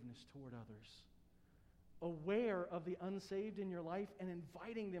forgiveness toward others, aware of the unsaved in your life and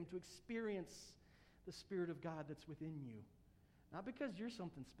inviting them to experience the Spirit of God that's within you. Not because you're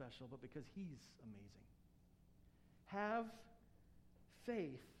something special, but because He's amazing. Have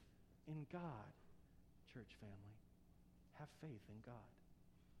faith in God, church family. Have faith in God.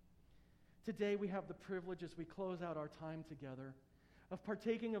 Today we have the privilege, as we close out our time together, of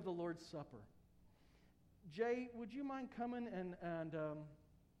partaking of the Lord's Supper. Jay, would you mind coming and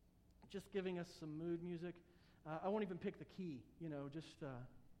just giving us some mood music? I won't even pick the key, just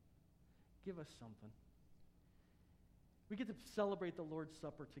give us something. We get to celebrate the Lord's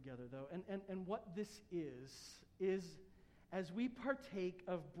Supper together, though. And what this is as we partake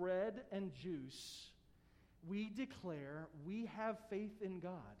of bread and juice, we declare we have faith in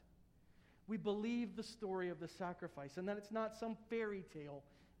God. We believe the story of the sacrifice, and that it's not some fairy tale,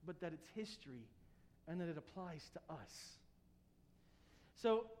 but that it's history, and that it applies to us.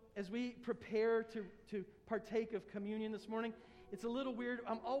 So as we prepare to partake of communion this morning, it's a little weird.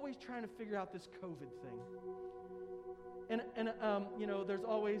 I'm always trying to figure out this COVID thing. And there's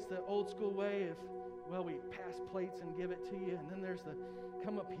always the old school way of, we pass plates and give it to you, and then there's the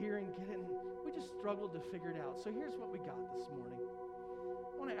come up here and get it. And we just struggled to figure it out. So here's what we got this morning.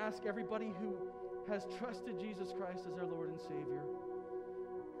 I want to ask everybody who has trusted Jesus Christ as their Lord and Savior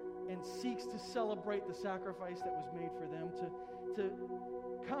and seeks to celebrate the sacrifice that was made for them to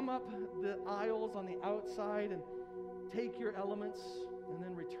come up the aisles on the outside and take your elements and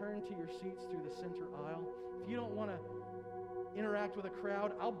then return to your seats through the center aisle. If you don't want to interact with a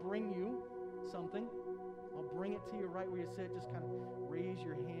crowd, I'll bring you something. I'll bring it to you right where you sit. Just kind of raise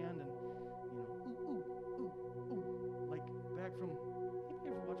your hand and, ooh, ooh, ooh, ooh. Like back from,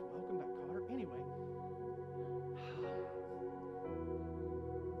 you ever watch Welcome Back, Kotter? Anyway.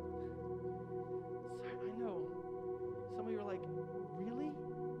 Sorry, I know. Some of you are like, really?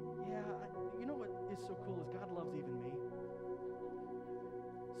 Yeah, you know what is so cool is God loves even me.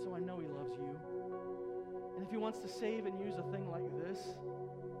 wants to save and use a thing like this.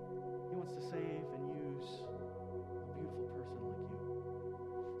 He wants to save and use a beautiful person like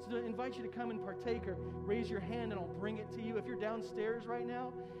you. So I invite you to come and partake, or raise your hand and I'll bring it to you. If you're downstairs right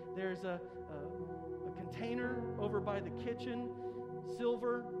now, there's a container over by the kitchen.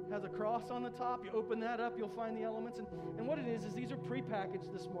 Silver, has a cross on the top. You open that up, you'll find the elements. And what it is these are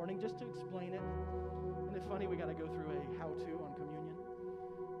prepackaged this morning, just to explain it. Isn't it funny we got to go through a how-to on communion?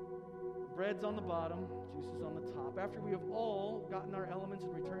 The bread's on the bottom, juice is on the top. After we have all gotten our elements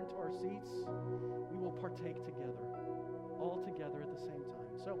and returned to our seats, we will partake together, all together at the same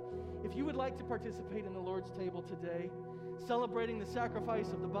time. So if you would like to participate in the Lord's table today, celebrating the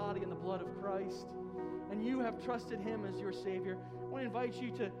sacrifice of the body and the blood of Christ, and you have trusted Him as your Savior, I want to invite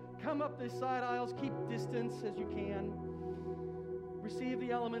you to come up the side aisles, keep distance as you can, receive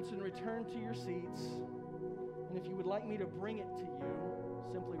the elements and return to your seats. And if you would like me to bring it to you,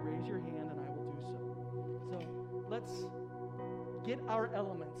 simply raise your hand and I will do so. So let's get our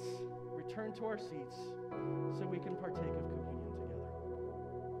elements, return to our seats, so we can partake of communion together.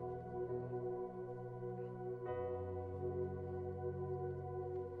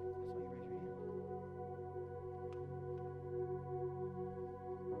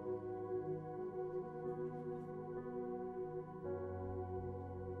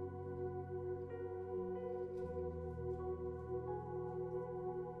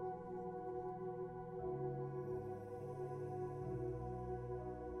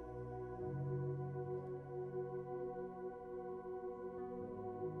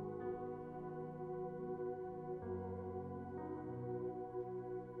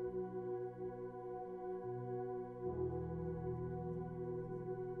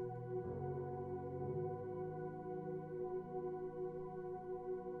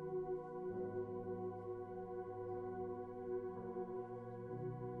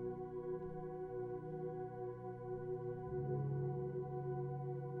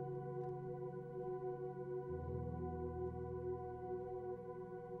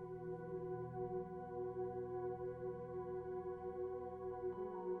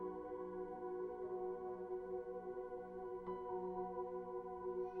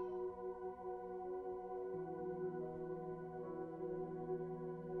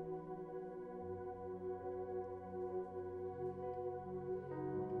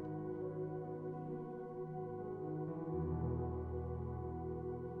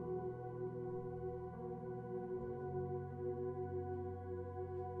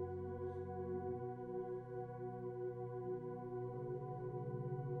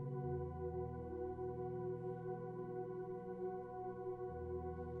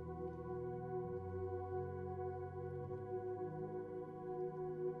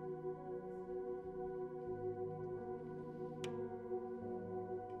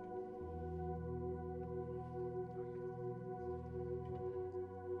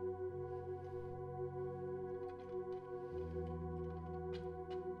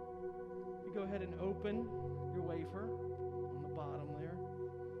 Go ahead and open your wafer on the bottom there.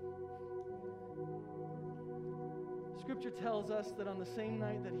 Scripture tells us that on the same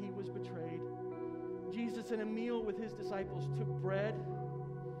night that He was betrayed, Jesus, in a meal with His disciples, took bread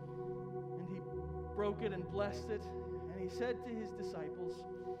and He broke it and blessed it, and He said to His disciples,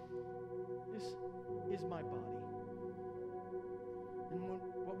 "This is my body." And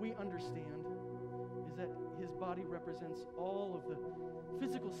what we understand is that His body represents all of the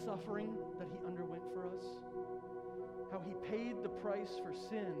physical suffering that He underwent for us, how He paid the price for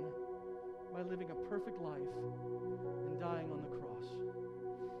sin by living a perfect life and dying on the cross.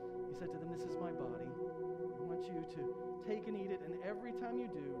 He said to them, "This is my body. I want you to take and eat it, and every time you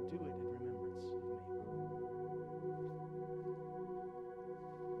do it in remembrance of me."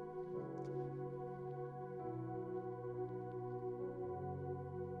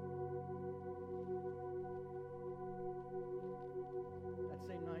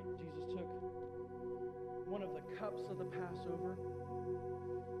 One of the cups of the Passover,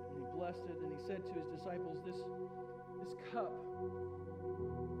 and He blessed it, and He said to His disciples, this cup,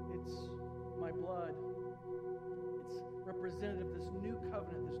 it's my blood. It's representative of this new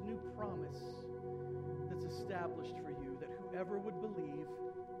covenant, this new promise that's established for you, that whoever would believe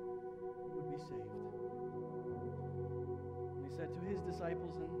would be saved. And He said to His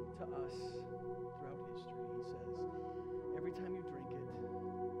disciples and to us throughout history, He says, every time you drink it,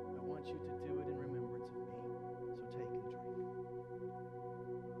 I want you to do it in remembrance of me. So take and drink.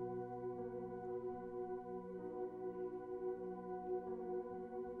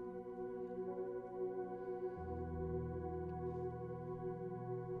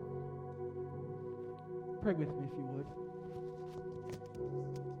 Pray with me if you would.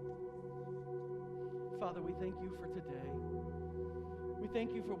 Father, we thank you for today. We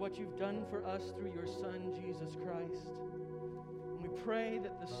thank you for what you've done for us through your Son, Jesus Christ. And we pray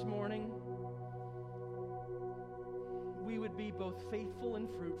that this morning we would be both faithful and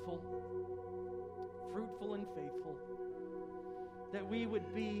fruitful and faithful, that we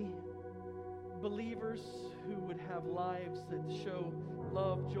would be believers who would have lives that show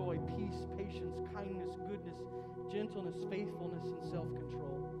love, joy, peace, patience, kindness, goodness, gentleness, faithfulness, and self-control.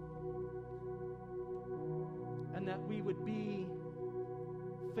 And that we would be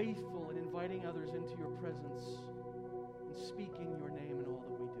faithful in inviting others into your presence and speaking your name in all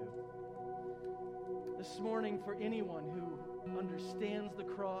that we do. This morning, for anyone who understands the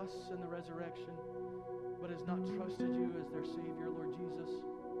cross and the resurrection, but has not trusted you as their Savior, Lord Jesus,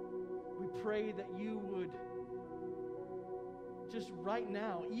 we pray that you would just right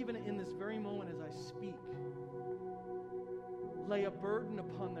now, even in this very moment as I speak, lay a burden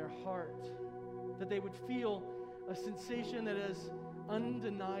upon their heart, that they would feel a sensation that is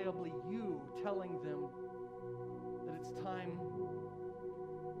undeniably you telling them that it's time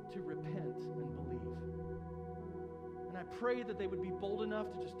to repent and believe. And I pray that they would be bold enough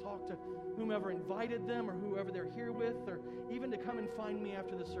to just talk to whomever invited them or whoever they're here with, or even to come and find me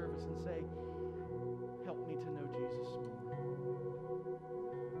after the service and say, help me to know Jesus more.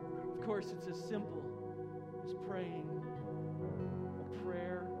 Of course, it's as simple as praying a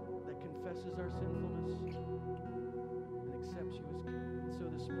prayer that confesses our sinfulness and accepts you as King. And so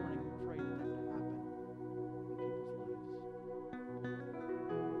this morning we pray that would happen in people's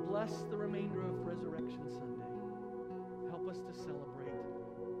lives. Bless the remainder of Resurrection Sunday. Help us to celebrate,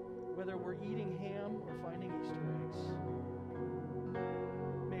 whether we're eating ham or finding Easter eggs.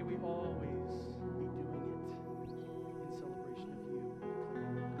 May we always be doing it in celebration of you.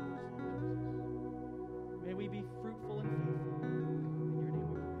 May we be fruitful and faithful. In your name we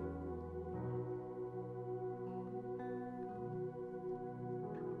pray.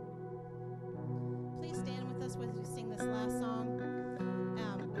 Please stand with us as we sing this last song.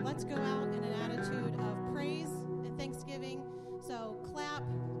 Let's go out in an attitude of praise and thanksgiving. So clap,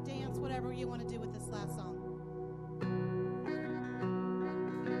 dance, whatever you want to do with this last song.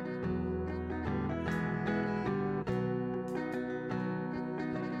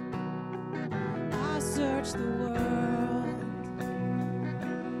 I searched the world,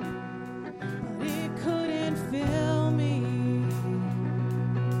 but it couldn't fill me.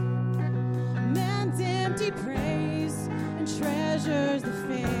 Man's empty praise and treasures that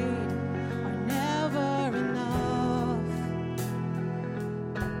fade are never enough.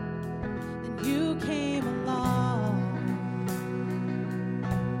 Then you came along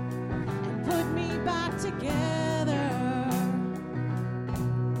and put me back together,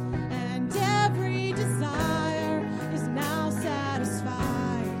 and every desire is now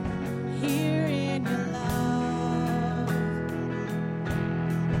satisfied here in your love.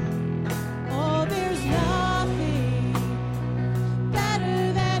 Oh, there's nothing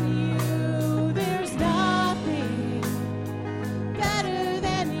better than you. There's nothing better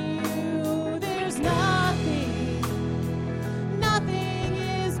than you. There's nothing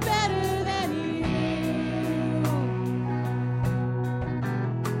is better than you.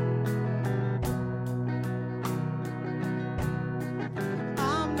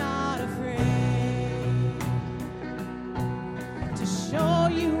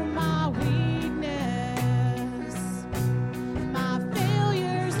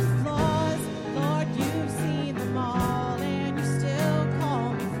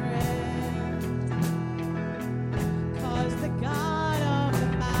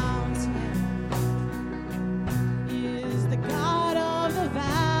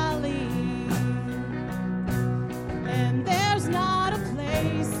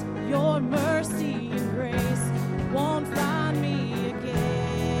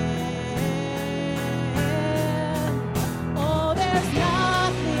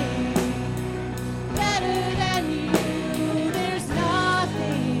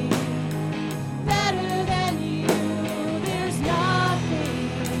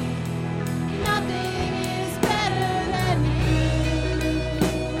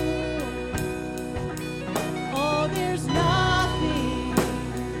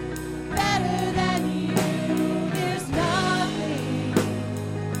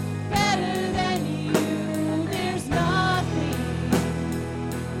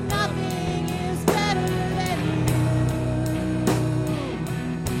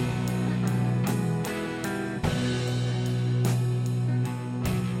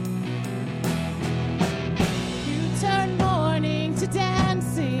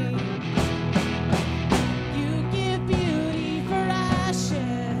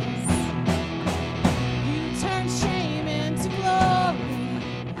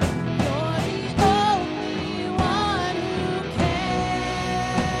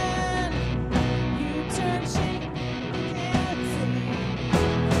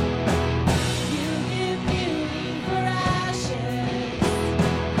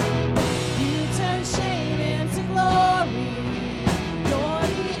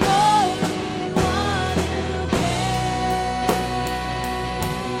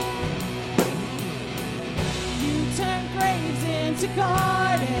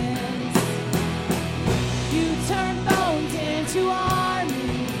 gardens. You turn bones into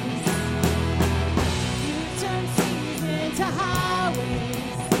armies. You turn seas into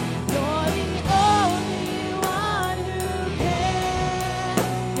highways. You're the only one who can.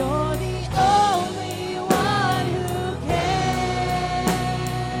 You're the only one who can.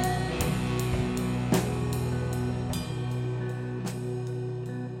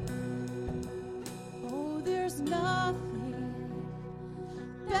 Oh, there's nothing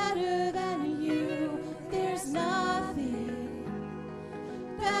better than you. There's nothing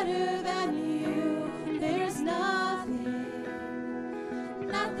better than you. There's nothing.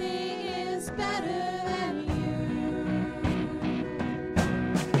 Nothing is better than you.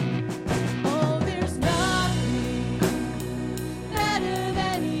 Oh, there's nothing better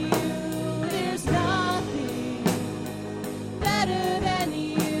than you. There's nothing better than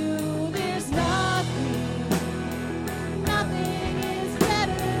you. There's nothing. Nothing is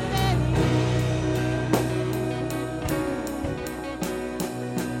better than you.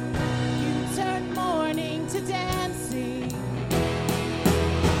 You turn mourning to dancing.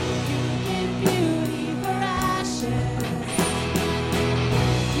 You give beauty for ashes.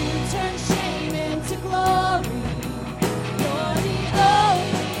 You turn shame into glory. You're the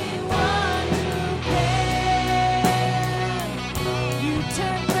only one who can. You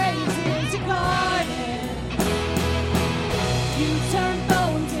turn praise into gardens. You turn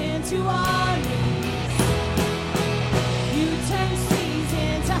bones into armies. You turn seas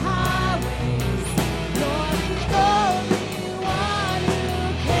into highways. You're the only one who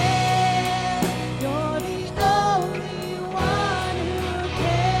can. You're the only one who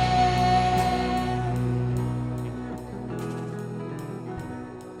can.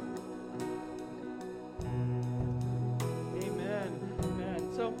 Amen. Amen.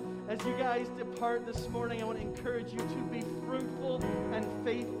 So, as you guys depart this morning, I want to encourage you to be fruitful and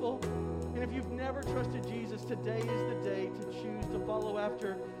faithful. And if you've never trusted Jesus, today is the day to choose to follow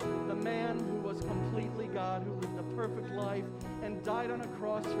after the man who was completely God, who lived a perfect life and died on a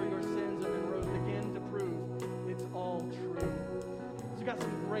cross for your sins and then rose again to prove it's all true. So we've got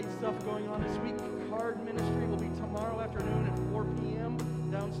some great stuff going on this week. Card ministry will be tomorrow afternoon at 4 p.m.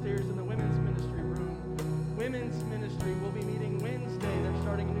 downstairs in the women's ministry room. Women's ministry will be meeting Wednesday. They're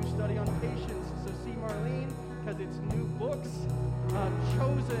starting a new study on patience. So see Marlene because it's new books.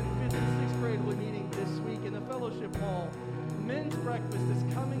 Chosen 5th and 6th grade will be meeting this week in the fellowship hall. Men's breakfast is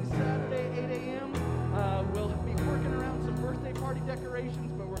coming Saturday, 8 a.m. We'll be working around some birthday party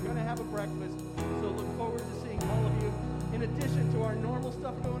decorations, but we're going to have a breakfast. So look forward to seeing all of you. In addition to our normal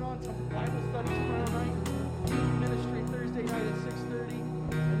stuff going on, some Bible studies tomorrow night, youth ministry Thursday night at 6:30,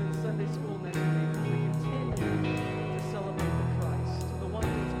 and then Sunday school next week as we continue to celebrate the Christ, the one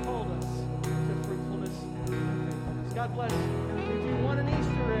who's called us to fruitfulness and faithfulness. God bless you. If you want an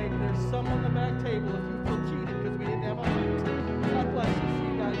Easter egg, there's some on the back table if you feel cheated because we didn't have a hunt. God bless you. See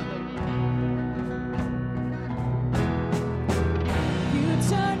you guys later. You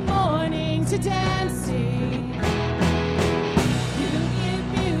turn mourning to dancing.